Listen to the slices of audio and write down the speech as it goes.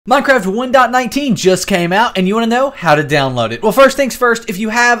Minecraft 1.19 just came out and you want to know how to download it. Well, first things first, if you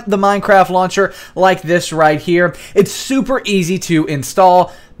have the Minecraft launcher like this right here, it's super easy to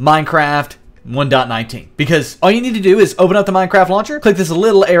install Minecraft 1.19 because all you need to do is open up the Minecraft launcher, click this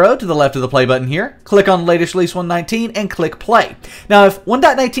little arrow to the left of the play button here, click on latest release 1.19 and click play. Now if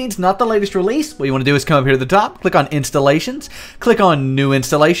 1.19 is not the latest release, what you want to do is come up here to the top, click on installations, click on new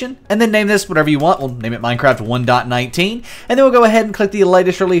installation, and then name this whatever you want. We'll name it Minecraft 1.19, and then we'll go ahead and click the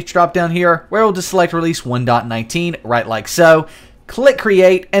latest release drop down here where we'll just select release 1.19 right like so. Click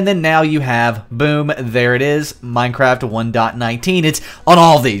create, and then now you have, boom, there it is, Minecraft 1.19. It's on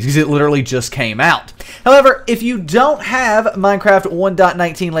all of these because it literally just came out. However, if you don't have Minecraft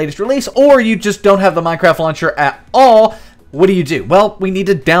 1.19 latest release, or you just don't have the Minecraft launcher at all, what do? Well, we need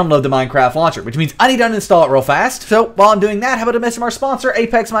to download the Minecraft launcher, which means I need to uninstall it real fast. So while I'm doing that, how about a message from our sponsor,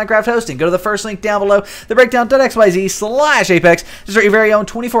 Apex Minecraft Hosting? Go to the first link down below, thebreakdown.xyz/Apex, to start your very own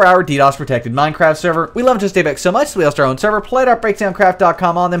 24-hour DDoS Protected Minecraft server. We love just Apex so much, so we host our own server,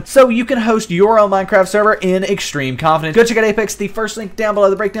 play.breakdowncraft.com on them, so you can host your own Minecraft server in extreme confidence. Go check out Apex, the first link down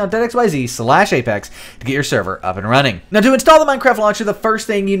below, thebreakdown.xyz/Apex, to get your server up and running. Now, to install the Minecraft launcher, the first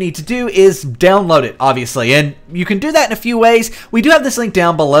thing you need to do is download it, obviously, and you can do that in a few ways. We do have this link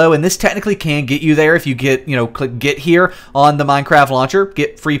down below, and this technically can get you there if you get, click get here on the Minecraft launcher,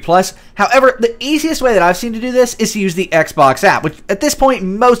 get free plus. However, the easiest way that I've seen to do this is to use the Xbox app, which at this point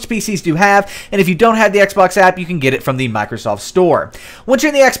most PCs do have, and if you don't have the Xbox app, you can get it from the Microsoft Store. Once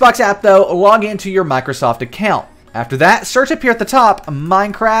you're in the Xbox app though, log into your Microsoft account. After that, search up here at the top,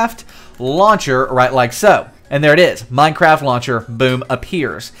 Minecraft launcher, right like so. And there it is, Minecraft launcher, boom,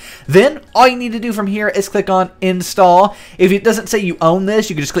 appears. Then all you need to do from here is click on install. If it doesn't say you own this,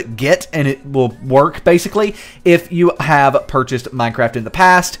 you can just click get and it will work basically if you have purchased Minecraft in the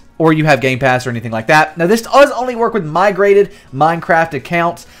past or you have Game Pass or anything like that. Now this does only work with migrated Minecraft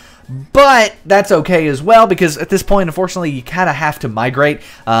accounts, but that's okay as well because at this point, unfortunately, you kind of have to migrate.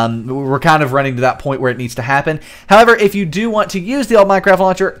 We're kind of running to that point where it needs to happen. However, if you do want to use the old Minecraft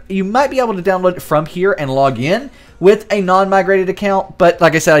launcher, you might be able to download it from here and log in with a non-migrated account. But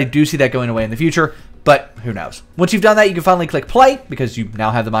like I said, I do see that going away in the future. But who knows? Once you've done that, you can finally click play because you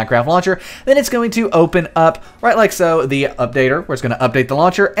now have the Minecraft launcher. Then it's going to open up right like so, the updater, where it's going to update the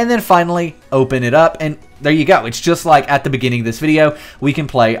launcher, and then finally open it up. And there you go. It's just like at the beginning of this video, we can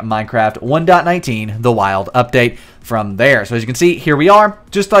play Minecraft 1.19, the wild update from there. So as you can see, here we are,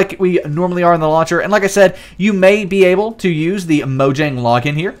 just like we normally are in the launcher. And like I said, you may be able to use the Mojang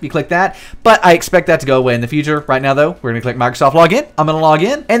login here. You click that, but I expect that to go away in the future. Right now though, we're going to click Microsoft login. I'm going to log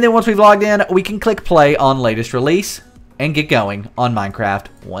in. And then once we've logged in, we can click play on latest release and get going on Minecraft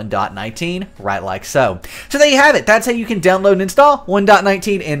 1.19, right like so. So there you have it. That's how you can download and install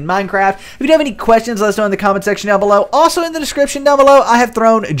 1.19 in Minecraft. If you have any questions, let us know in the comment section down below. Also in the description down below, I have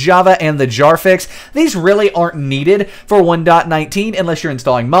thrown Java and the jar fix. These really aren't needed for 1.19 unless you're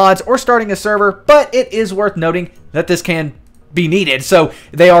installing mods or starting a server, but it is worth noting that this can be needed, so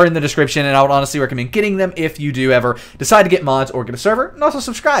they are in the description, and I would honestly recommend getting them if you do ever decide to get mods or get a server, and also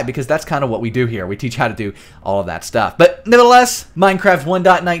subscribe because that's kind of what we do here. We teach how to do all of that stuff. But nevertheless, Minecraft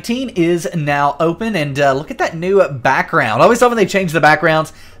 1.19 is now open, and look at that new background. I always love when they change the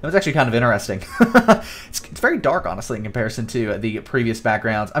backgrounds. That was actually kind of interesting. It's very dark, honestly, in comparison to the previous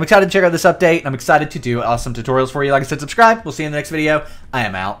backgrounds. I'm excited to check out this update, and I'm excited to do awesome tutorials for you. Like I said, subscribe. We'll see you in the next video. I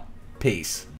am out. Peace.